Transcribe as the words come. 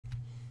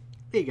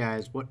Hey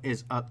guys, what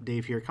is up?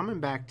 Dave here,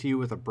 coming back to you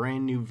with a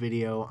brand new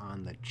video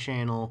on the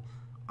channel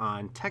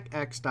on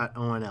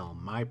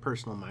TechX.onl, my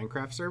personal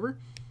Minecraft server.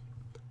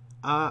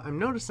 I'm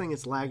noticing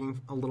it's lagging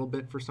a little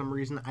bit for some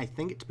reason. I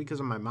think it's because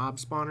of my mob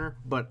spawner,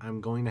 but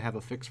I'm going to have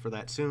a fix for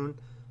that soon.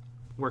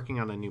 Working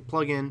on a new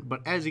plugin,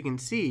 but as you can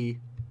see,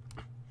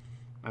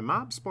 my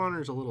mob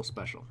spawner is a little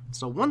special.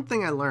 So one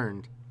thing I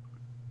learned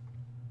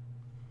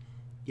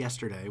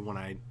yesterday when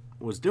I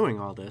was doing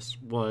all this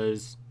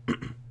was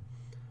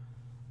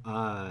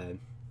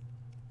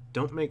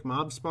don't make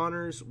mob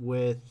spawners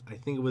with, I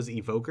think it was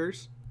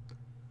evokers.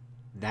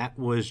 That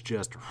was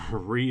just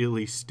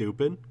really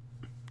stupid.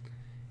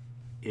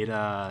 It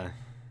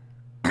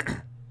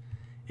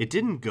it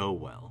didn't go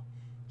well.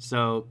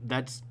 So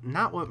that's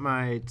not what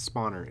my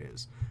spawner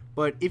is.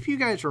 But if you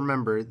guys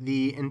remember,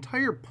 the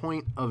entire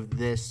point of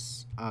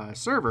this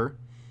server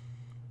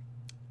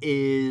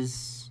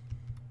is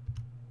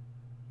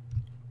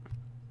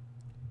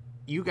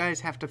you guys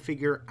have to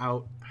figure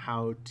out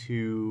how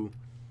to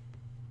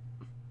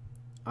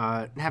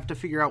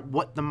figure out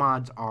what the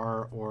mods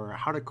are or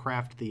how to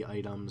craft the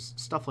items,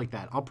 stuff like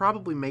that. I'll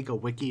probably make a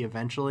wiki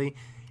eventually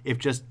if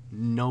just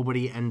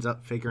nobody ends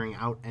up figuring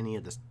out any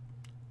of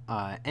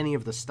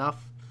the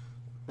stuff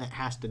that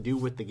has to do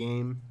with the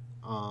game.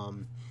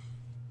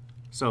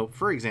 So,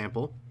 for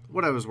example,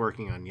 what I was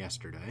working on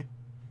yesterday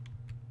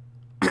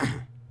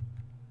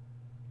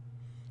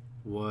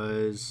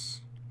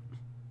was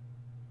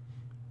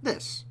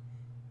this.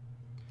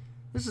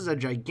 This is a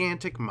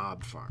gigantic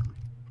mob farm.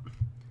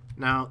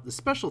 Now, the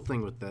special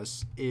thing with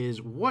this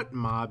is what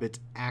mob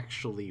it's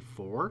actually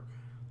for.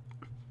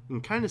 You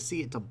can kind of see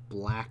it's a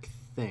black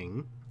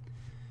thing.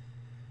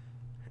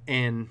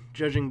 And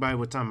judging by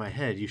what's on my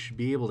head, you should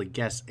be able to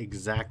guess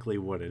exactly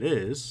what it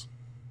is.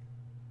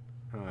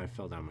 Oh, I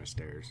fell down my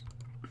stairs.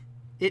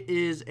 It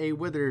is a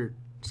wither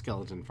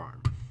skeleton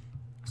farm.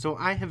 So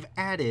I have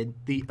added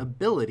the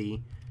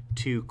ability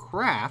to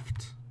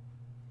craft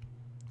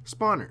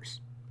spawners.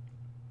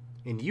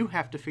 And you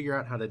have to figure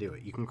out how to do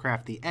it. You can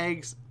craft the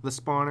eggs, the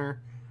spawner.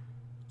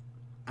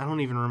 I don't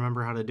even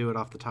remember how to do it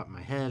off the top of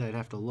my head. I'd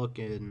have to look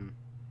in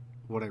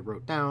what I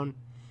wrote down.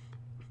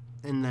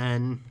 And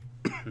then,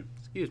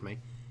 excuse me,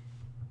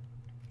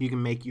 you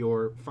can make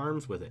your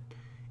farms with it.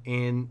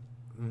 And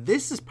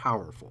this is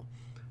powerful.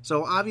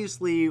 So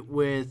obviously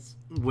with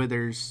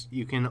withers,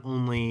 you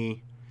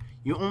only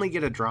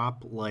get a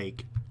drop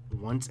like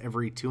once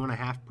every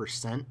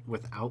 2.5%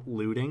 without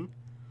looting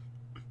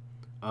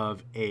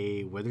of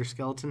a wither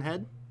skeleton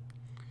head.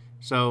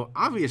 So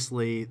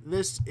obviously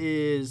this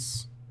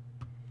is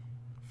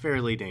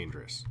fairly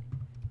dangerous.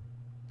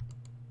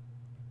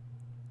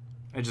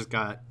 I just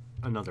got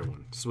another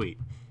one. Sweet.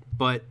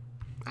 But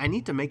I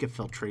need to make a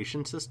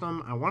filtration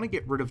system. I want to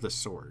get rid of the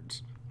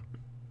swords.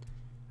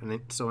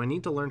 So I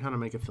need to learn how to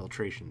make a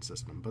filtration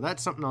system. But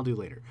that's something I'll do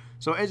later.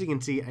 So as you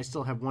can see, I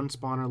still have one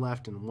spawner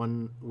left and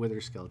one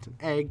wither skeleton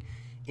egg.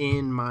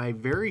 In my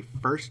very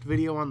first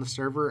video on the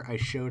server, I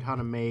showed how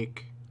to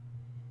make,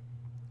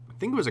 I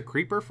think it was a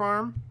creeper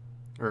farm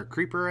or a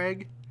creeper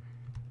egg.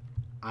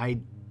 I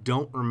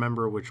don't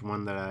remember which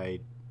one that I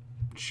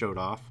showed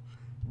off,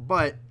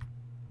 but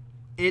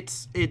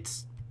it's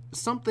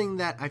something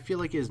that I feel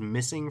like is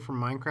missing from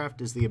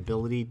Minecraft is the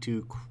ability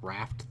to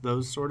craft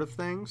those sort of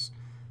things.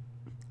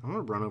 I'm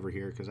going to run over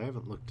here because I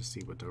haven't looked to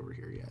see what's over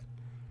here yet.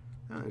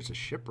 Oh, there's a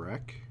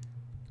shipwreck.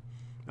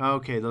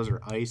 Okay, those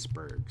are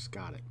icebergs.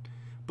 Got it.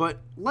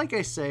 But like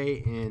I say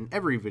in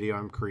every video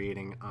I'm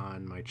creating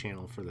on my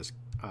channel for this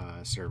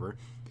server,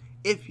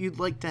 if you'd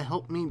like to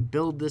help me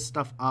build this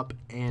stuff up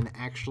and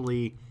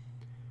actually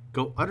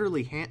go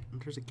utterly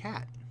there's a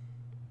cat.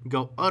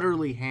 Go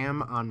utterly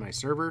ham on my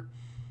server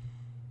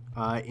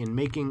in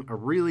making a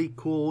really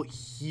cool,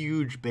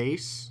 huge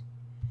base,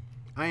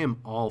 I am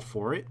all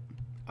for it.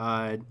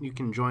 You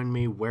can join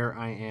me where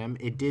I am.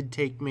 It did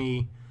take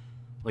me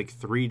like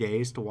 3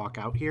 days to walk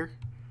out here.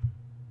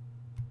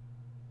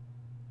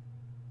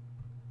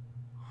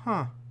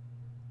 Huh.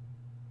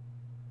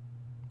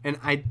 And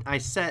I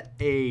set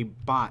a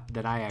bot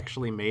that I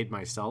actually made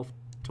myself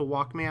to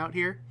walk me out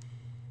here.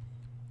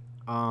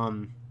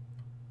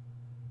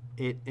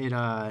 It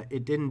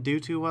didn't do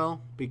too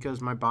well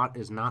because my bot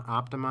is not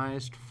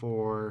optimized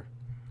for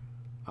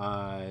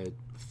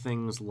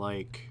things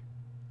like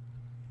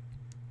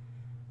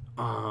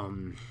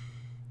falling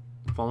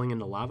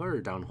into lava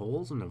or down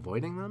holes and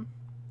avoiding them.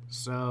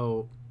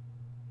 So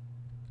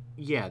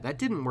yeah, that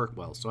didn't work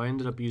well. So I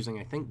ended up using,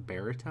 I think,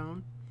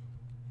 baritone.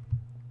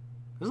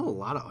 There's a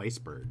lot of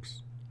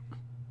icebergs.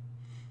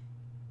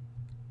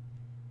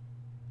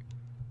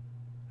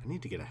 I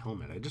need to get a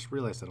helmet. I just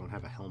realized I don't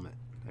have a helmet.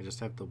 I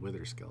just have the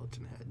wither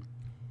skeleton head.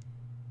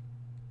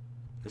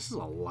 This is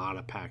a lot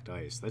of packed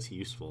ice. That's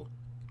useful.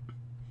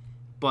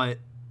 But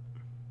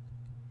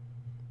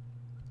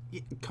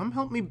come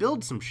help me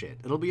build some shit.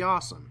 It'll be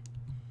awesome.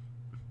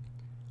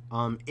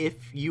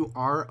 If you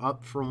are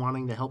up for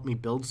wanting to help me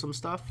build some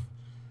stuff,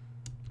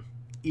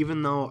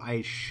 even though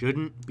I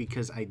shouldn't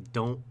because I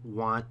don't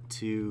want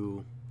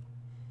to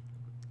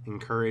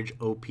encourage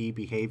OP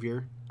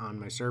behavior on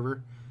my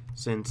server,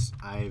 since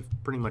I've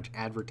pretty much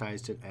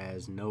advertised it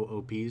as no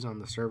OPs on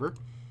the server.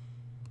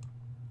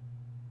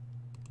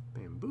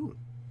 Bamboo.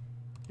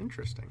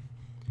 Interesting.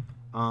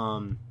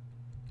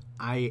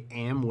 I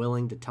am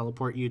willing to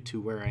teleport you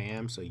to where I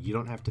am, so you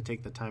don't have to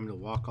take the time to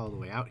walk all the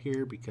way out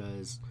here,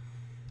 because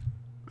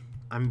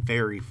I'm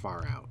very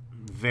far out.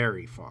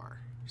 Very far.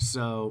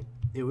 So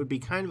it would be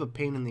kind of a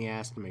pain in the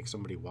ass to make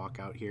somebody walk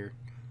out here.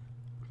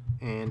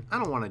 And I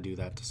don't want to do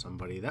that to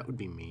somebody. That would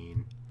be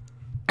mean.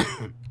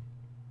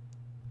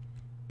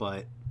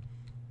 But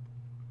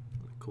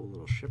a cool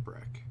little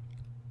shipwreck.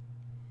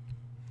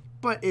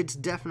 But it's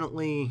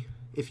definitely,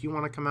 if you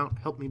want to come out,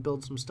 help me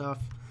build some stuff.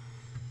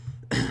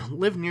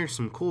 Live near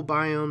some cool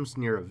biomes,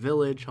 near a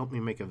village. Help me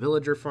make a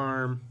villager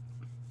farm.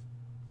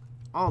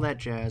 All that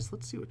jazz.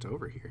 Let's see what's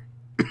over here.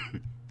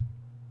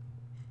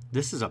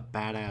 This is a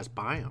badass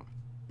biome.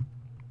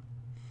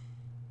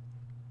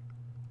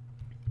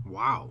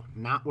 Wow,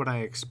 not what I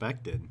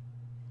expected.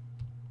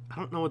 I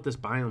don't know what this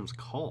biome's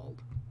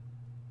called.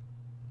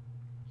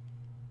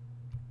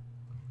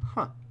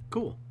 Huh,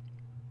 cool.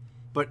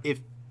 But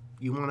if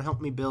you want to help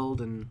me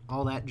build and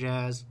all that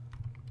jazz,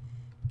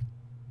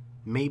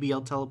 maybe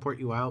I'll teleport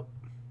you out,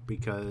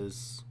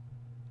 because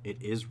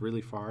it is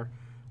really far.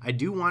 I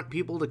do want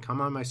people to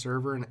come on my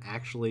server and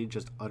actually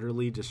just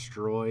utterly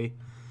destroy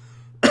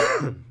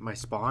my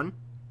spawn,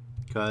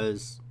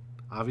 because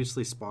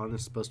obviously spawn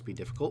is supposed to be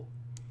difficult.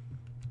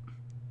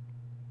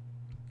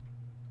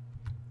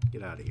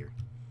 Get out of here.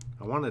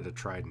 I wanted a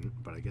trident,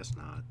 but I guess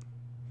not.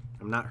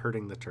 I'm not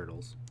hurting the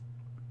turtles.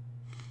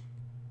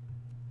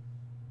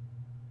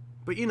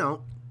 But, you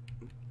know,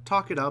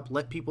 talk it up.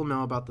 Let people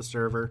know about the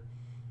server.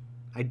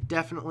 I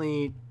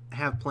definitely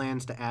have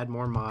plans to add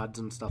more mods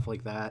and stuff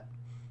like that.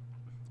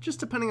 Just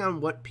depending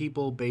on what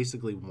people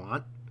basically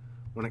want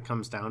when it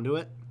comes down to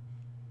it.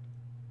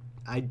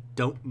 I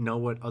don't know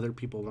what other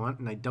people want,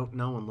 and I don't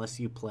know unless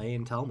you play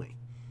and tell me.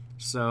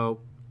 So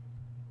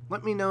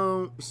let me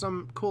know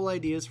some cool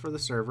ideas for the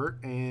server,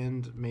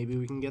 and maybe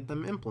we can get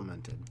them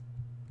implemented.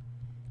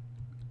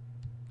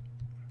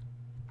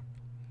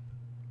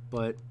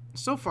 But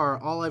so far,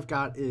 all I've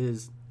got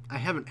is, I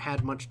haven't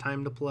had much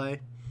time to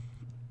play.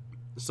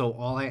 So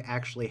all I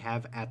actually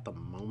have at the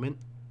moment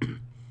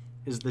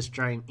is this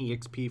giant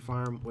EXP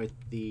farm with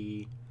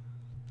the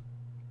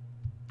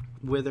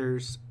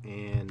withers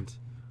and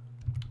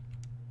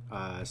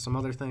some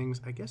other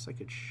things. I guess I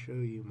could show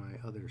you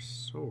my other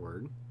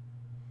sword,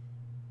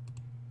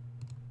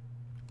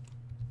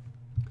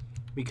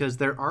 because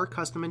there are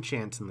custom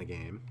enchants in the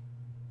game.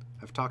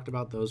 I've talked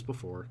about those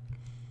before.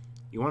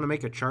 You want to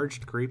make a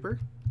charged creeper?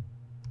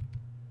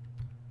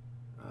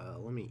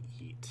 Let me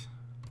eat.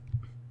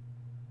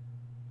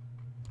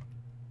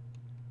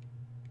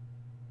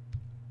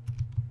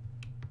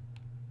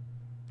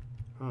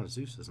 Oh,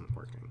 Zeus isn't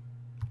working.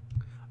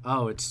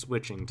 Oh, it's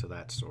switching to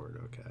that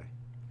sword. Okay.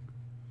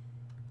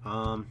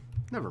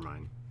 Never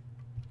mind.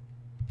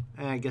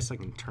 I guess I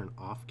can turn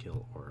off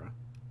kill aura.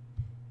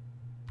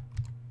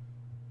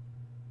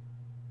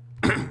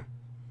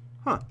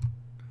 Huh.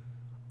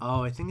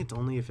 Oh, I think it's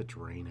only if it's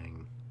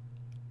raining.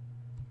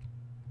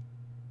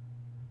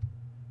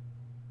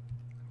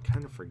 I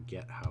kind of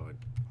forget how it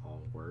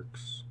all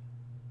works.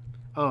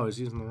 Oh, I was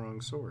using the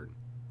wrong sword.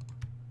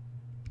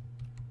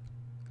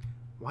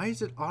 Why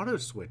is it auto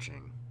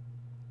switching?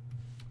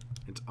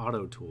 It's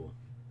auto tool.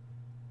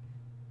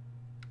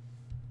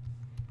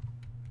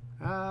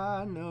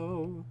 Ah,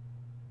 no.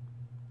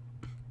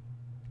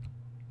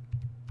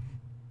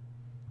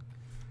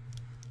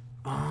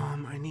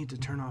 I need to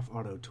turn off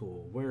auto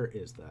tool. Where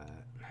is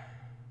that?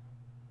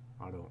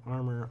 Auto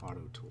armor,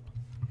 auto tool.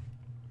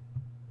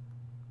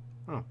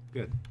 Oh,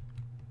 good.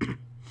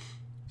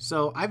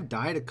 So I've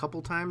died a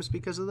couple times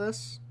because of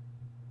this.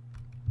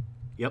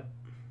 Yep.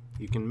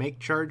 You can make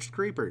charged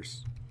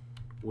creepers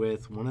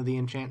with one of the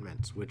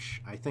enchantments,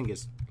 which I think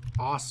is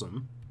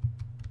awesome.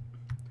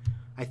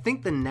 I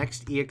think the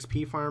next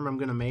EXP farm I'm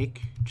going to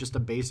make, just a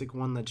basic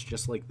one that's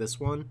just like this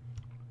one,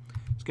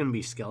 it's going to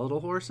be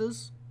skeletal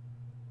horses,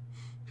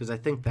 because I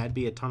think that'd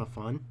be a ton of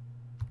fun.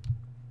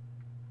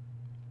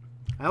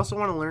 I also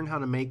want to learn how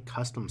to make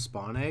custom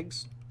spawn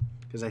eggs,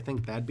 because I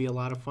think that'd be a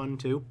lot of fun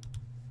too.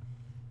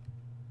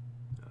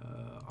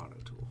 Auto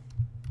tool.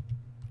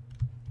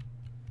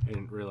 I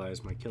didn't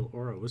realize my kill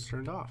aura was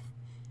turned off.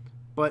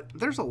 But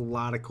there's a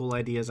lot of cool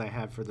ideas I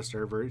have for the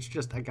server. It's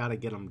just I gotta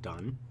get them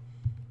done.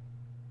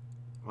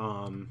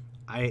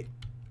 I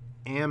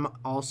am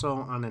also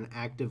on an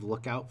active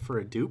lookout for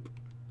a dupe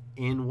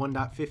in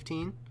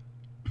 1.15.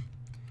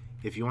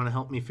 If you want to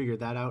help me figure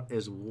that out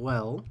as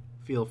well,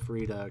 feel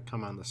free to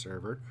come on the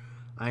server.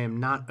 I am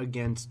not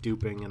against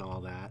duping and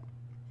all that.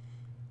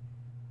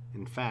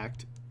 In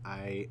fact,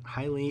 I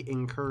highly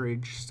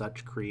encourage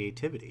such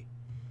creativity.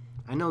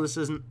 I know this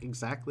isn't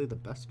exactly the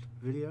best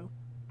video,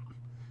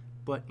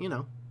 but, you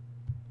know,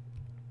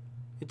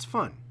 it's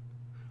fun.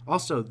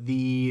 Also,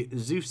 the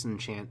Zeus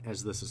enchant,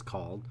 as this is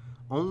called,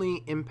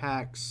 only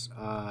impacts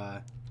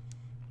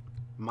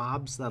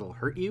mobs that'll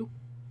hurt you.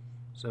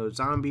 So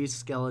zombies,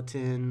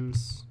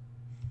 skeletons,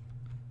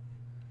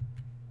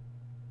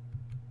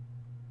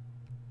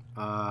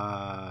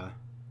 You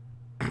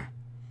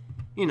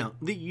know,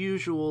 the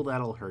usual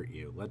that'll hurt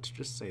you. Let's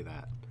just say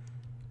that.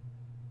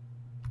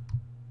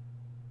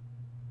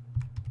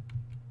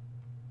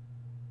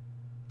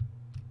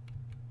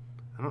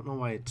 I don't know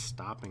why it's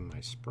stopping my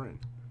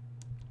sprint.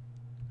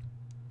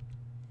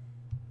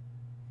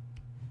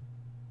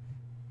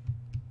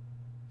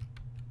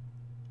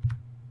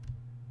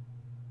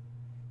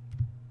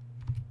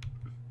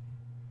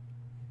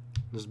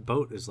 This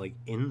boat is like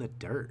in the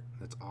dirt.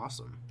 That's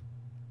awesome.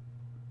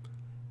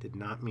 Did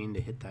not mean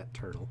to hit that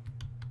turtle.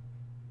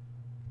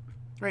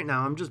 Right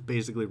now, I'm just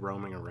basically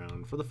roaming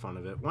around for the fun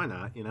of it. Why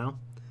not, you know?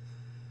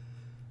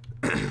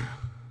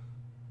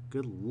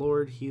 Good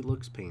Lord, he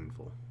looks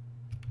painful.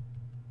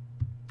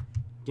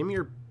 Give me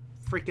your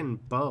freaking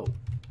bow.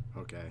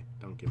 Okay,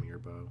 don't give me your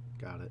bow.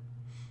 Got it.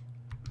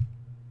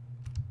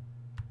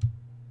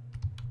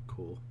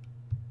 Cool.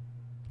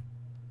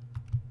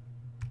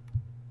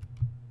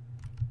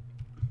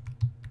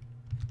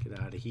 Get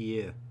out of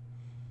here.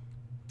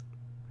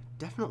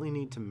 Definitely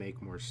need to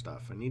make more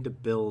stuff. I need to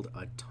build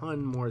a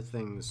ton more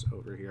things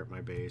over here at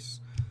my base.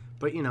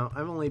 But, you know,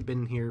 I've only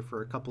been here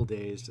for a couple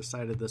days,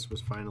 decided this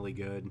was finally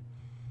good.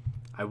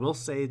 I will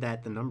say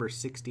that the number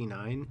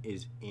 69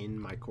 is in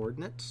my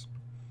coordinates.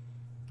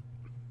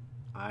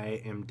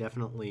 I am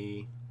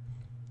definitely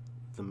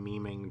the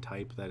memeing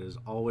type that is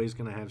always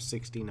going to have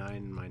 69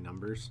 in my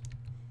numbers.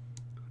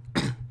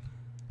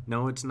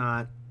 No, it's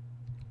not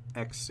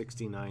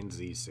X69,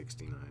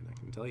 Z69, I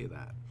can tell you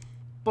that.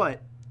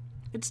 But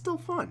it's still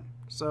fun.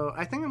 So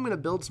I think I'm going to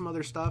build some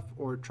other stuff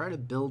or try to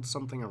build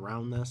something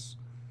around this.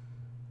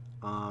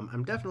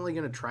 I'm definitely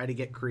going to try to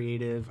get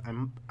creative.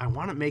 I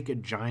want to make a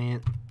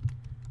giant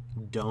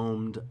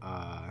domed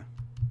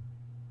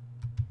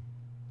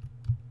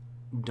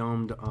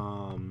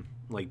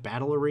like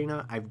battle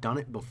arena. I've done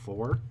it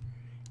before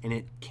and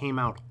it came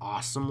out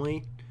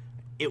awesomely.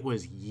 It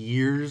was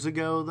years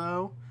ago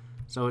though,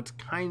 so it's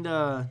kind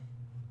of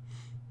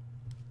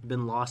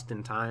been lost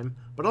in time,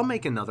 but I'll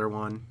make another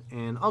one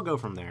and I'll go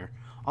from there.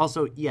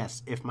 Also,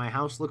 yes, if my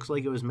house looks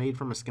like it was made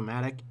from a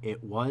schematic,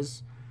 it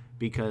was,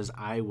 because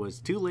I was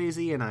too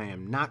lazy and I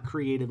am not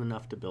creative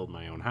enough to build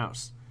my own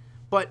house.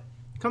 But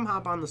come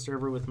hop on the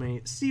server with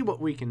me, see what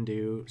we can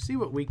do, see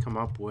what we come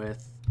up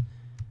with.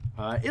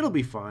 It'll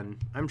be fun,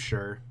 I'm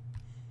sure.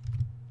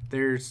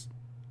 It's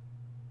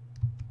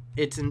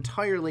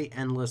entirely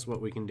endless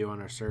what we can do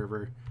on our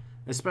server,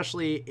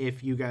 especially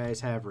if you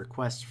guys have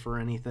requests for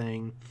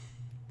anything.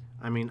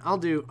 I mean,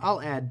 I'll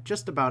add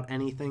just about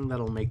anything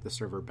that'll make the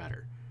server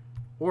better,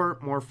 or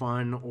more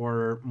fun,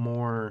 or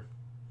more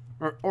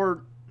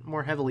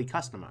heavily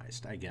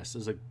customized, I guess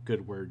is a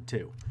good word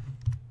too.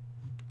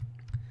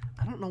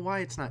 I don't know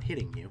why it's not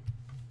hitting you.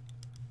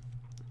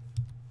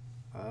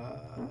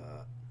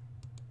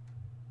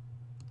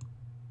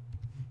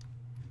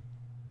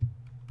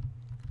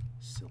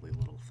 Silly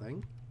little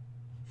thing.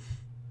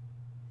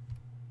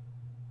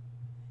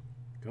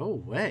 Go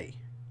away.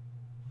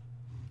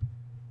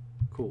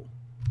 Cool.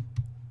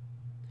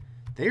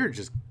 They are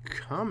just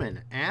coming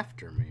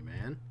after me,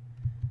 man.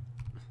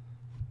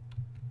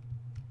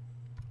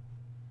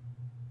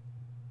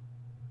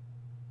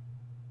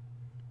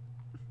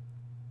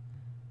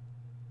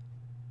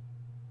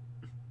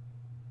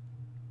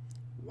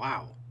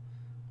 Wow.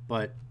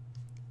 But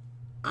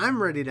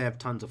I'm ready to have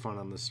tons of fun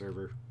on this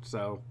server.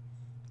 So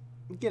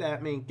get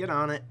at me. Get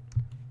on it.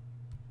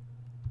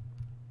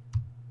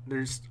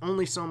 There's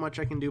only so much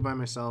I can do by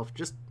myself.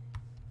 Just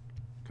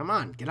come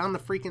on. Get on the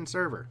freaking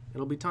server.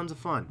 It'll be tons of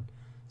fun.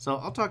 So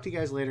I'll talk to you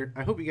guys later.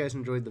 I hope you guys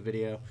enjoyed the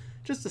video.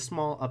 Just a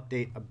small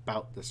update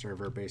about the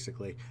server,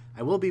 basically.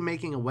 I will be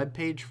making a web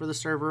page for the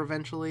server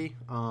eventually.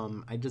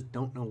 I just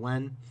don't know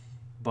when.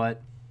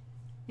 But,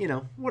 you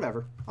know,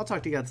 whatever. I'll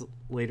talk to you guys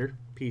later.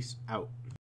 Peace out.